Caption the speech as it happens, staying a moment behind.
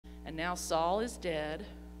And now Saul is dead.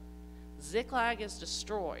 Ziklag is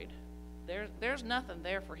destroyed. There's nothing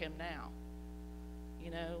there for him now.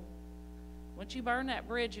 You know, once you burn that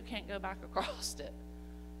bridge, you can't go back across it.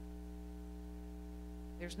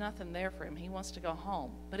 There's nothing there for him. He wants to go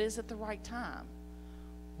home. But is it the right time?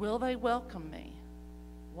 Will they welcome me?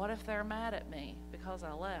 What if they're mad at me because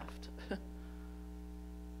I left?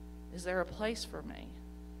 Is there a place for me?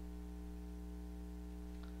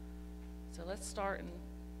 So let's start in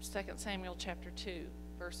 2 Samuel chapter 2,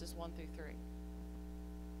 verses 1 through 3.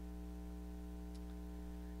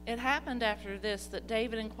 It happened after this that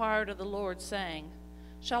David inquired of the Lord, saying,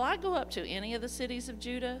 Shall I go up to any of the cities of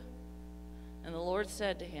Judah? And the Lord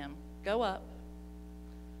said to him, Go up.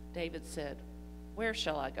 David said, Where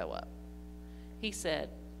shall I go up? He said,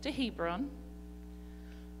 To Hebron.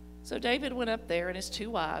 So David went up there and his 2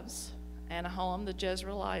 wives, Ahinoam the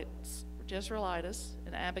Jezreelitess,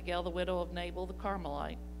 and Abigail the widow of Nabal the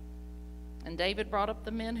Carmelite. And David brought up the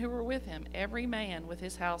men who were with him, every man with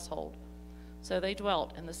his household. So they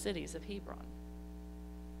dwelt in the cities of Hebron.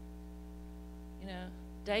 You know,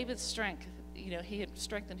 David's strength, he had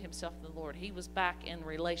strengthened himself in the Lord. He was back in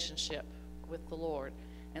relationship with the Lord.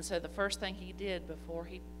 And so the first thing he did before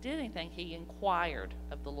he did anything, he inquired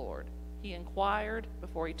of the Lord. He inquired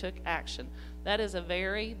before he took action. That is a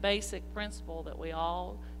very basic principle that we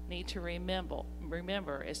all need to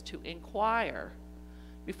remember is to inquire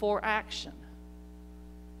before action.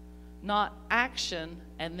 Not action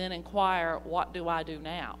and then inquire, what do I do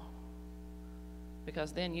now?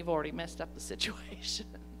 Because then you've already messed up the situation.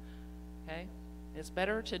 Okay? It's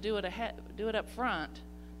better to do it up front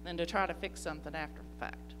than to try to fix something after the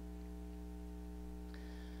fact.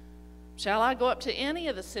 Shall I go up to any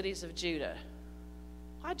of the cities of Judah?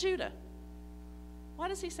 Why Judah? Why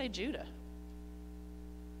does he say Judah?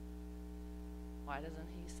 Why doesn't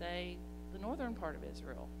he say the northern part of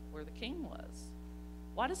Israel, where the king was?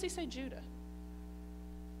 Why does he say Judah?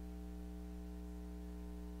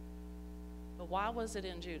 But why was it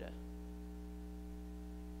in Judah?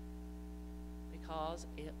 Because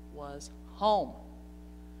it was home.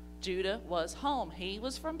 Judah was home. He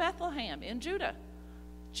was from Bethlehem in Judah.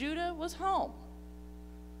 Judah was home.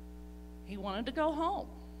 He wanted to go home.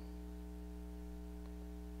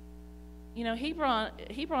 You know,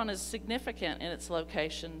 Hebron is significant in its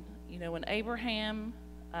location. You know, when Abraham,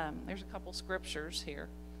 there's a couple scriptures here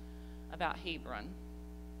about Hebron.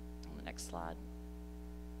 On the next slide.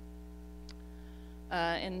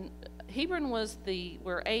 And Hebron was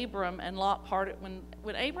where Abram and Lot parted.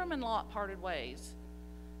 When Abram and Lot parted ways,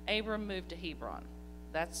 Abram moved to Hebron.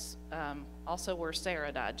 That's also where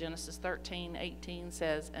Sarah died. Genesis 13:18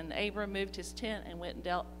 says, And Abram moved his tent and went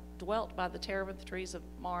and dwelt by the terebinth trees of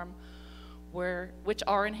Mamre, which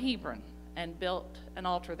are in Hebron, and built an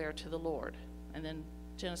altar there to the Lord. And then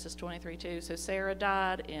Genesis 23:2, So Sarah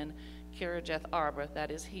died in Kirjath Arba,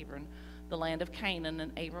 that is Hebron, the land of Canaan,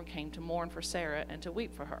 and Abram came to mourn for Sarah and to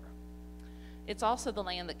weep for her. It's also the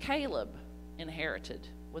land that Caleb inherited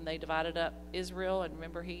when they divided up Israel. And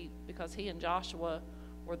remember, because he and Joshua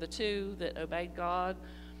were the two that obeyed God,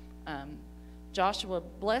 Joshua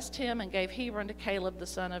blessed him and gave Hebron to Caleb, the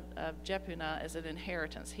son of Jephunneh, as an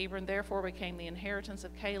inheritance. Hebron therefore became the inheritance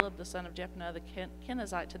of Caleb, the son of Jephunneh, the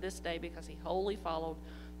Kenizzite, to this day, because he wholly followed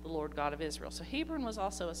the Lord God of Israel. So Hebron was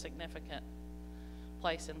also a significant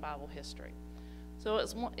place in Bible history. So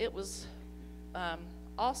it was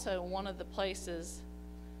also one of the places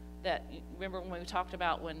that, remember when we talked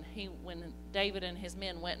about when David and his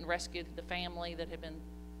men went and rescued the family that had been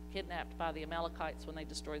kidnapped by the Amalekites when they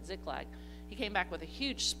destroyed Ziklag. He came back with a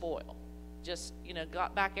huge spoil, just,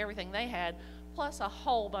 got back everything they had, plus a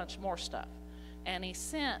whole bunch more stuff. And he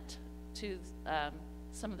sent to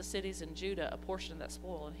some of the cities in Judah a portion of that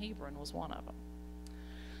spoil, and Hebron was one of them.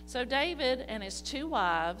 So David and his 2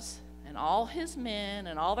 wives and all his men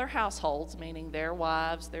and all their households, meaning their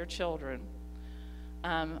wives, their children,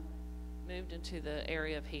 moved into the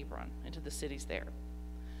area of Hebron, into the cities there.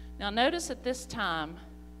 Now notice at this time,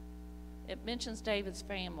 it mentions David's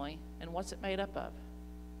family, and what's it made up of?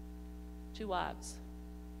 2 wives.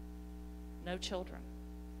 No children.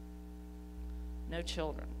 No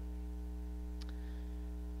children.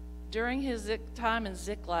 During his time in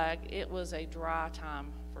Ziklag, it was a dry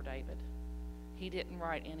time for David. He didn't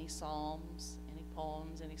write any psalms, any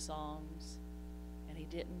poems, any songs, and he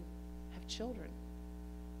didn't have children.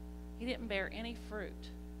 He didn't bear any fruit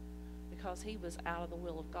because he was out of the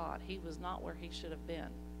will of God. He was not where he should have been.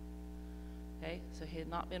 Okay, so he had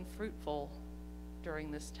not been fruitful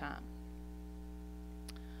during this time.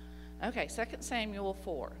 Okay, 2 Samuel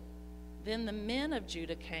 4. Then the men of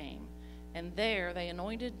Judah came And there they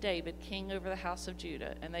anointed David king over the house of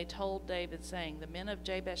Judah. And they told David, saying, the men of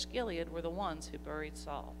Jabesh Gilead were the ones who buried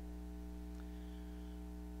Saul.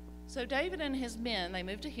 So David and his men, they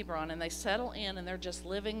move to Hebron and they settle in, and they're just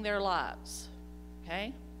living their lives.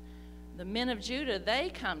 Okay? The men of Judah, they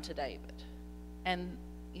come to David. And,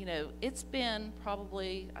 you know, it's been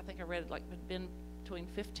probably, I think I read it, like it's been between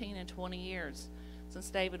 15 and 20 years since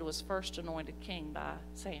David was first anointed king by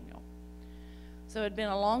Samuel. So it had been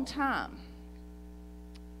a long time.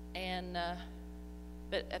 And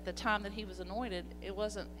but at the time that he was anointed, he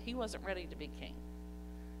wasn't ready to be king.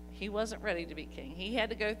 He wasn't ready to be king. He had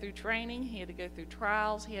to go through training, he had to go through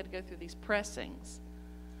trials, he had to go through these pressings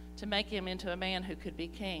to make him into a man who could be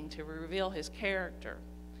king, to reveal his character.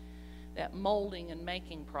 That molding and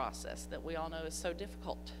making process that we all know is so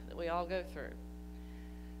difficult, that we all go through.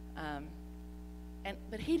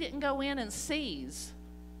 But he didn't go in and seize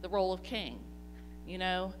the role of king. You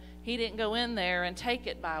know, he didn't go in there and take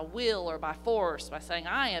it by will or by force, by saying,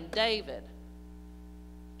 I am David.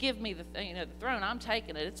 Give me the throne. I'm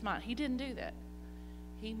taking it. It's mine. He didn't do that.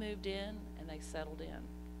 He moved in and they settled in.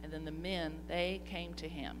 And then the men, they came to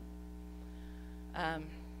him.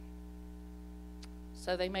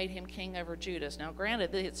 So they made him king over Judah. Now,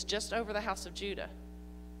 granted, it's just over the house of Judah.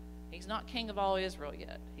 He's not king of all Israel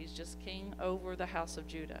yet. He's just king over the house of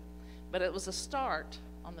Judah. But it was a start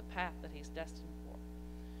on the path that he's destined for.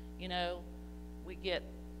 You know, we get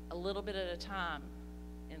a little bit at a time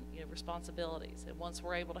in responsibilities. And once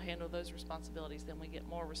we're able to handle those responsibilities, then we get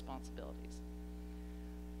more responsibilities.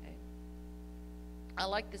 Okay. I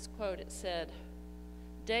like this quote. It said,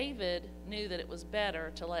 David knew that it was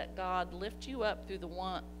better to let God lift you up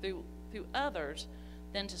through others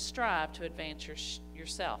than to strive to advance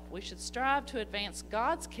yourself. We should strive to advance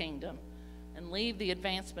God's kingdom and leave the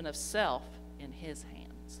advancement of self in his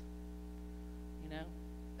hands. You know,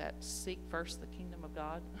 that seek first the kingdom of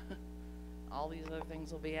God. All these other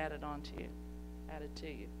things will be added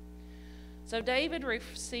to you. So David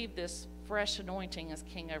received this fresh anointing as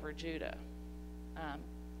king over Judah.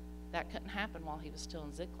 That couldn't happen while he was still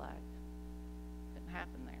in Ziklag. Couldn't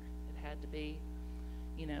happen there. It had to be,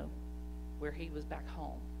 where he was back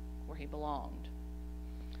home, where he belonged.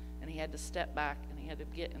 And he had to step back and he had to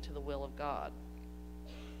get into the will of God.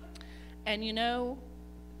 And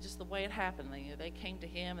just the way it happened, they came to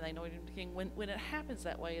him and they anointed him king. When it happens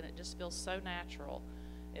that way and it just feels so natural,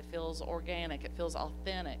 it feels organic, it feels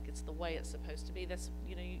authentic, it's the way it's supposed to be. That's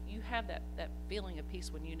you have that feeling of peace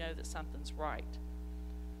when you know that something's right.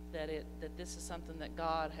 That this is something that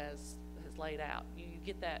God has laid out. You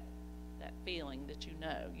get that feeling that you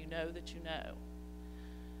know that you know.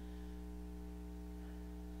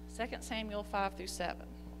 2 Samuel 5-7.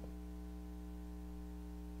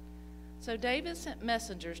 So David sent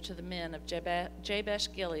messengers to the men of Jabesh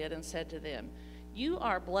Gilead and said to them, You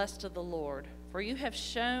are blessed of the Lord, for you have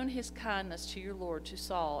shown his kindness to your lord to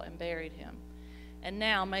Saul and buried him. And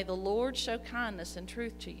now may the Lord show kindness and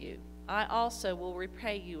truth to you. I also will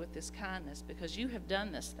repay you with this kindness, because you have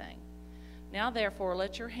done this thing. Now therefore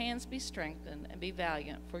let your hands be strengthened and be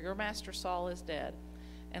valiant, for your master Saul is dead,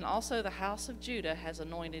 and also the house of Judah has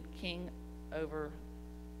anointed king over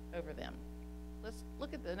them. Let's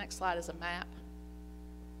look at the next slide as a map.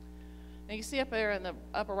 Now you see up there in the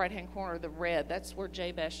upper right-hand corner, the red, that's where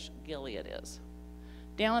Jabesh Gilead is.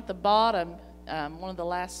 Down at the bottom, one of the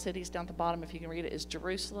last cities down at the bottom, if you can read it, is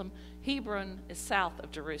Jerusalem. Hebron is south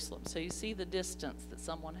of Jerusalem. So you see the distance that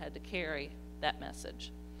someone had to carry that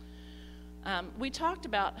message. We talked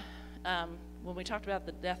about, when we talked about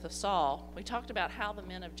the death of Saul, we talked about how the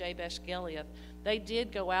men of Jabesh Gilead, they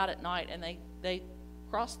did go out at night and they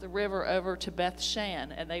crossed the river over to Beth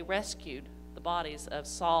Shan, and they rescued the bodies of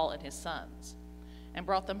Saul and his sons and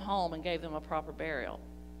brought them home and gave them a proper burial.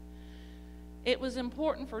 It was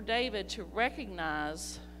important for David to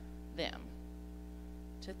recognize them,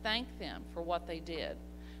 to thank them for what they did.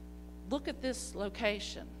 Look at this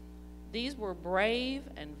location. These were brave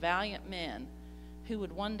and valiant men who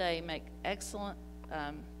would one day make excellent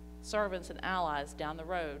servants and allies down the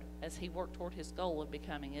road as he worked toward his goal of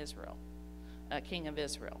becoming king of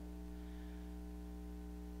Israel.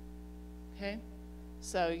 Okay?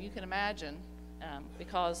 So you can imagine,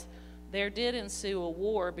 because there did ensue a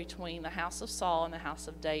war between the house of Saul and the house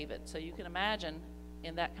of David. So you can imagine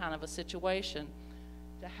in that kind of a situation,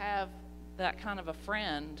 to have that kind of a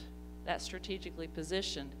friend that strategically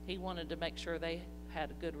positioned, he wanted to make sure they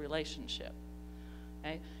had a good relationship.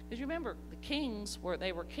 Okay? Because you remember, the kings were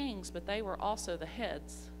kings, but they were also the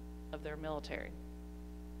heads of their military.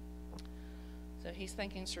 So he's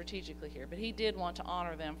thinking strategically here. But he did want to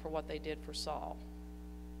honor them for what they did for Saul.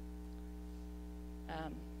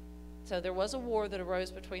 so there was a war that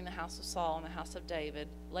arose between the house of Saul and the house of David.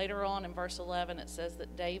 Later on in verse 11, it says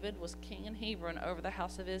that David was king in Hebron over the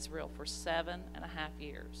house of Israel for 7.5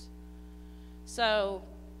 years. So,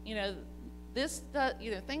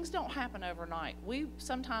 things don't happen overnight.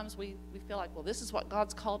 Sometimes we feel like, well, this is what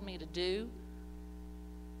God's called me to do.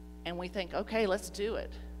 And we think, okay, let's do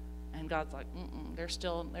it. And God's like,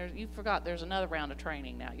 you forgot there's another round of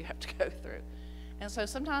training now you have to go through. And so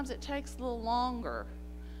sometimes it takes a little longer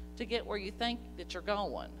to get where you think that you're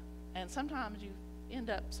going. And sometimes you end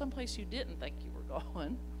up someplace you didn't think you were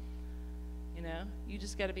going. You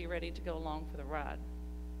just got to be ready to go along for the ride.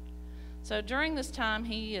 So during this time,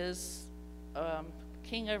 he is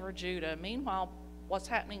king over Judah. Meanwhile, what's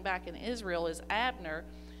happening back in Israel is Abner,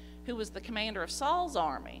 who was the commander of Saul's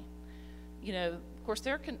army. Of course,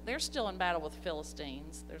 they're still in battle with the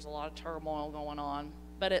Philistines. There's a lot of turmoil going on.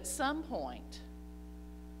 But at some point,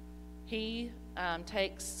 he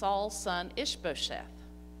takes Saul's son Ishbosheth,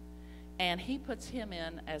 and he puts him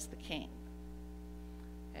in as the king.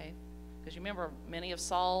 Okay? Because you remember, many of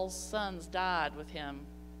Saul's sons died with him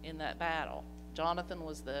in that battle. Jonathan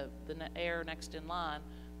was the heir next in line,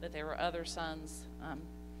 but there were other sons. I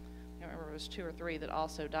remember it was 2 or 3 that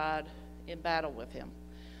also died in battle with him.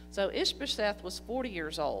 So Ishbosheth was 40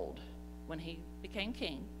 years old when he became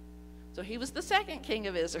king. So he was the second king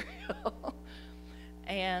of Israel.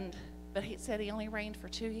 But he said he only reigned for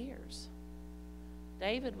 2 years.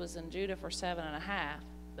 David was in Judah for 7.5,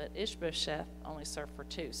 but Ishbosheth only served for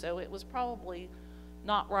 2. So it was probably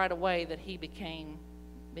not right away that he became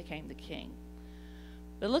the king.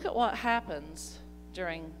 But look at what happens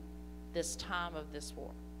during this time of this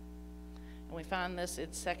war. And we find this in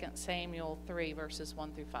 2 Samuel 3, verses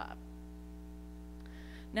 1 through 5.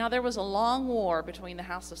 Now there was a long war between the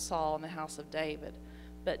house of Saul and the house of David.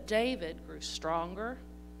 But David grew stronger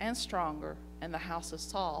and stronger, and the house of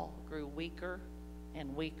Saul grew weaker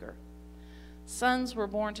and weaker. Sons were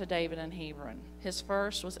born to David in Hebron. His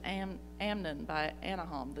first was Amnon by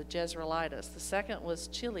Anaham the Jezreelitess. The second was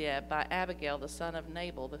Chileab by Abigail, the son of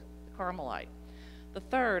Nabal the Carmelite. The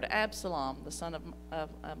third, Absalom, the son of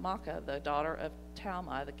Maacah, the daughter of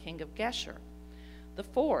Talmai, the king of Geshur. The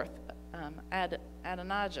fourth,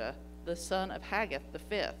 Adonijah, the son of Haggith. The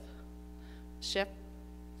fifth,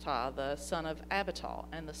 Shephah, the son of Abital.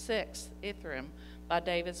 And the sixth, Ithrim, by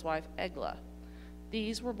David's wife Eglah.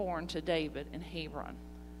 These were born to David in Hebron.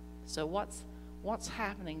 So what's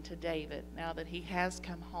happening to David now that he has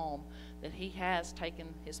come home, that he has taken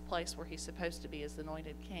his place where he's supposed to be as the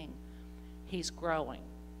anointed king? He's growing.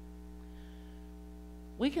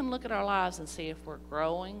 We can look at our lives and see if we're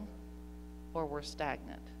growing or we're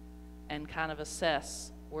stagnant and kind of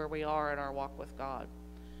assess where we are in our walk with God.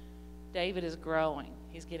 David is growing.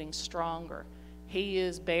 He's getting stronger. He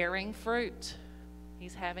is bearing fruit.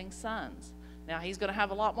 He's having sons. Now he's going to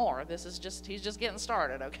have a lot more. He's just getting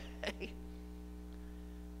started, okay?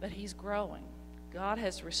 But he's growing. God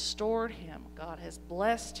has restored him. God has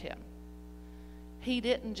blessed him. He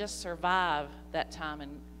didn't just survive that time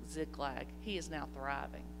in Ziklag. He is now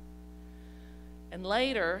thriving. And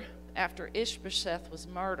later, after Ishbosheth was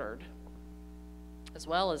murdered, as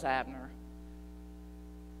well as Abner,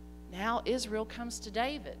 now Israel comes to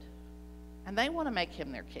David, and they want to make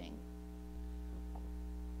him their king.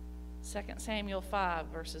 2 Samuel 5,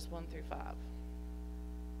 verses 1 through 5.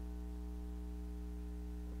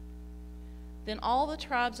 Then all the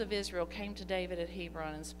tribes of Israel came to David at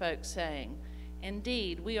Hebron and spoke, saying,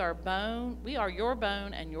 Indeed, we are your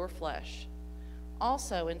bone and your flesh.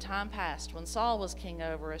 Also, in time past, when Saul was king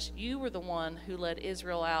over us, you were the one who led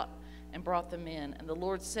Israel out and brought them in. And the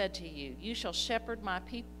Lord said to you, You shall shepherd my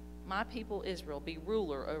people Israel, be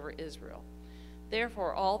ruler over Israel.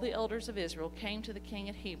 Therefore, all the elders of Israel came to the king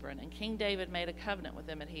at Hebron, and King David made a covenant with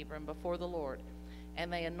them at Hebron before the Lord.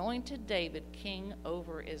 And they anointed David king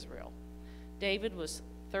over Israel. David was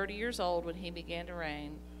 30 years old when he began to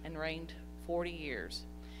reign, and reigned 40 years.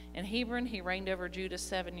 In Hebron he reigned over Judah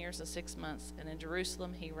 7 years and 6 months, and in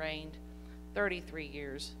Jerusalem he reigned 33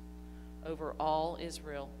 years over all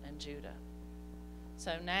Israel and Judah.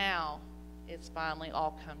 So now it's finally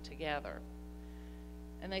all come together.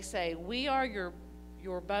 And they say, we are your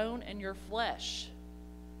bone and your flesh.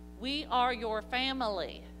 We are your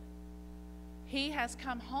family. He has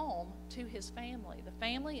come home to his family. The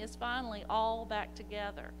family is finally all back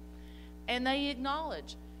together. And they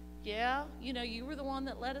acknowledge, yeah, you were the one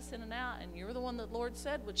that led us in and out, and you were the one that the Lord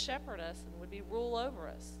said would shepherd us and would be rule over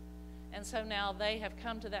us. And so now they have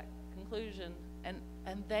come to that conclusion,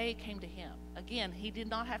 and they came to him. Again, he did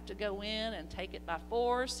not have to go in and take it by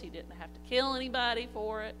force. He didn't have to kill anybody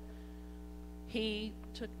for it.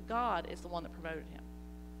 God is the one that promoted him.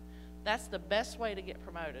 That's the best way to get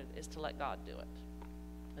promoted, is to let God do it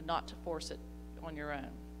and not to force it on your own.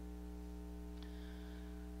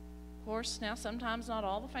 Of course, now sometimes not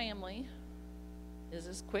all the family is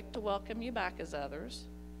as quick to welcome you back as others.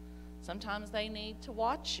 Sometimes they need to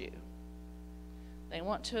watch you. They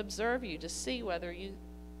want to observe you to see whether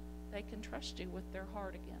they can trust you with their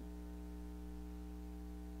heart again.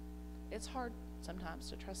 It's hard sometimes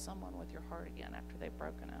to trust someone with your heart again after they've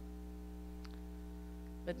broken it.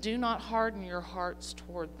 But do not harden your hearts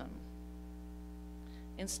toward them.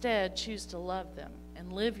 Instead, choose to love them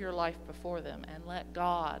and live your life before them, and let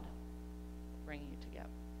God bring you together.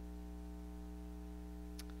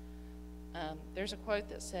 There's a quote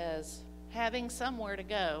that says, "Having somewhere to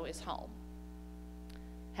go is home.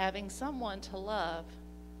 Having someone to love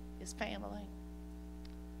is family.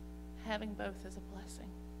 Having both is a blessing."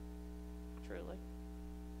 Truly.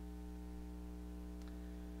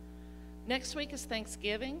 Next week is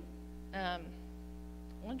Thanksgiving. I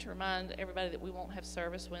want to remind everybody that we won't have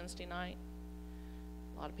service Wednesday night.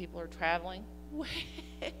 A lot of people are traveling.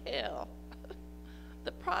 Well,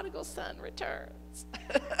 the prodigal son returns.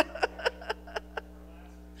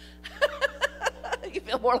 You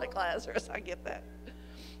feel more like Lazarus. I get that.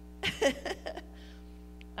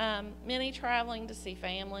 Many traveling to see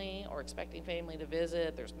family or expecting family to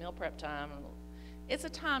visit. There's meal prep time. It's a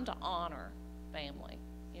time to honor family.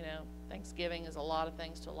 You know, Thanksgiving is a lot of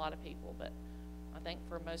things to a lot of people, but I think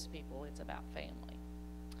for most people it's about family.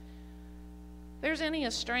 If there's any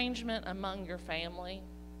estrangement among your family,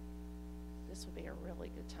 this would be a really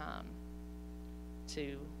good time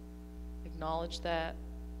to acknowledge that,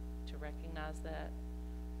 to recognize that,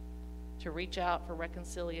 to reach out for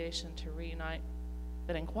reconciliation, to reunite,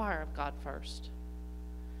 but inquire of God first.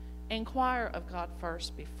 Inquire of God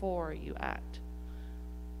first before you act.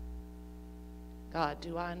 God,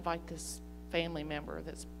 do I invite this family member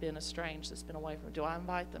that's been estranged, that's been away from, do I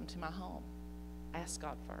invite them to my home? Ask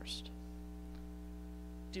God first.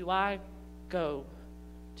 Do I go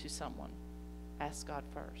to someone? Ask God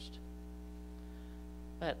first.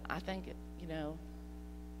 But I think,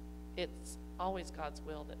 it's always God's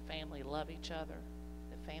will that family love each other,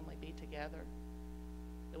 that family be together,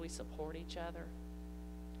 that we support each other.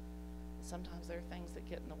 Sometimes there are things that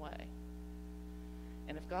get in the way.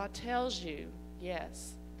 And if God tells you,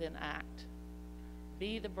 yes, then act.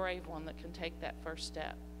 Be the brave one that can take that first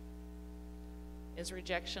step. Is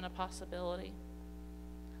rejection a possibility?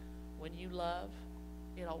 When you love,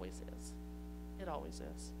 it always is. It always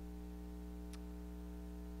is.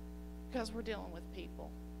 Because we're dealing with people.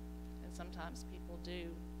 And sometimes people do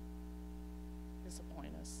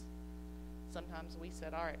disappoint us. Sometimes we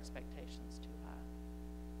set our expectations too high.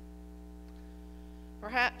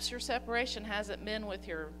 Perhaps your separation hasn't been with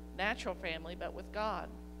your natural family, but with God.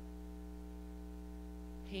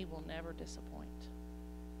 He will never disappoint.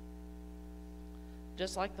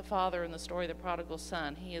 Just like the father in the story of the prodigal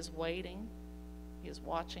son, he is waiting. He is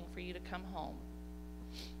watching for you to come home.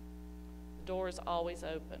 The door is always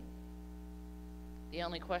open. The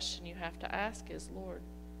only question you have to ask is, Lord,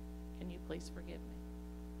 can you please forgive me?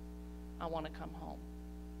 I want to come home.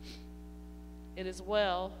 It is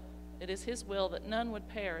his will that none would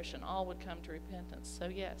perish and all would come to repentance. So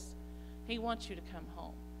yes, he wants you to come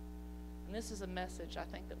home. And this is a message I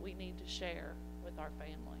think that we need to share with our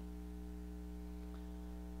family.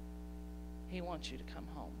 He wants you to come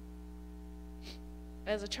home.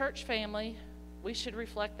 As a church family, we should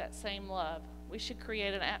reflect that same love. We should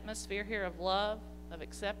create an atmosphere here of love, of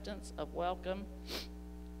acceptance, of welcome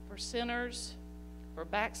for sinners, for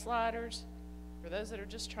backsliders, for those that are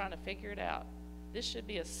just trying to figure it out. This should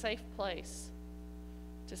be a safe place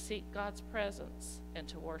to seek God's presence and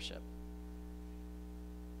to worship.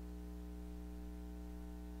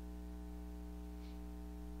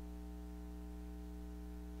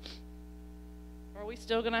 Are we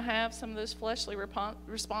still going to have some of those fleshly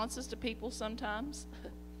responses to people sometimes?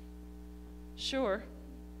 Sure.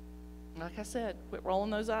 Like I said, quit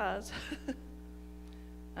rolling those eyes.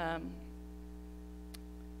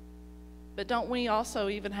 But don't we also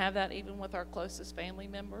even have that even with our closest family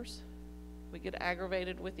members? We get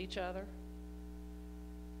aggravated with each other.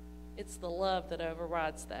 It's the love that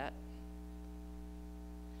overrides that.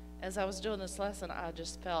 As I was doing this lesson, I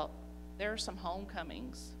just felt there are some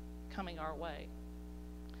homecomings coming our way,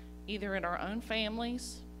 either in our own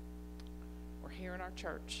families or here in our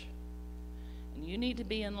church. And you need to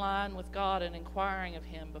be in line with God and inquiring of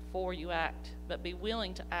him before you act, but be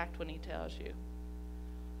willing to act when he tells you.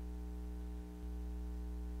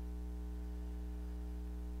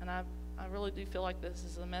 And I really do feel like this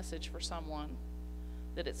is a message for someone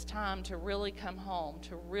that it's time to really come home,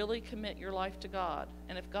 to really commit your life to God.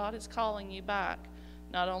 And if God is calling you back,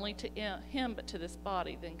 not only to Him but to this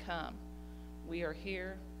body, then come. We are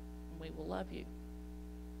here, and we will love you.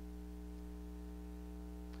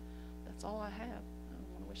 That's all I have.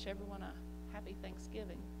 I want to wish everyone a happy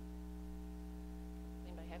Thanksgiving.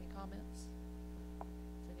 Anybody have any comments?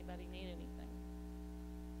 Does anybody need anything?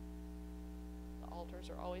 The altars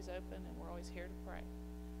are always open, and we're always here to pray.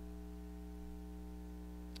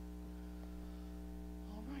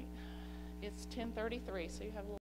 All right. It's 10:33, so you have a little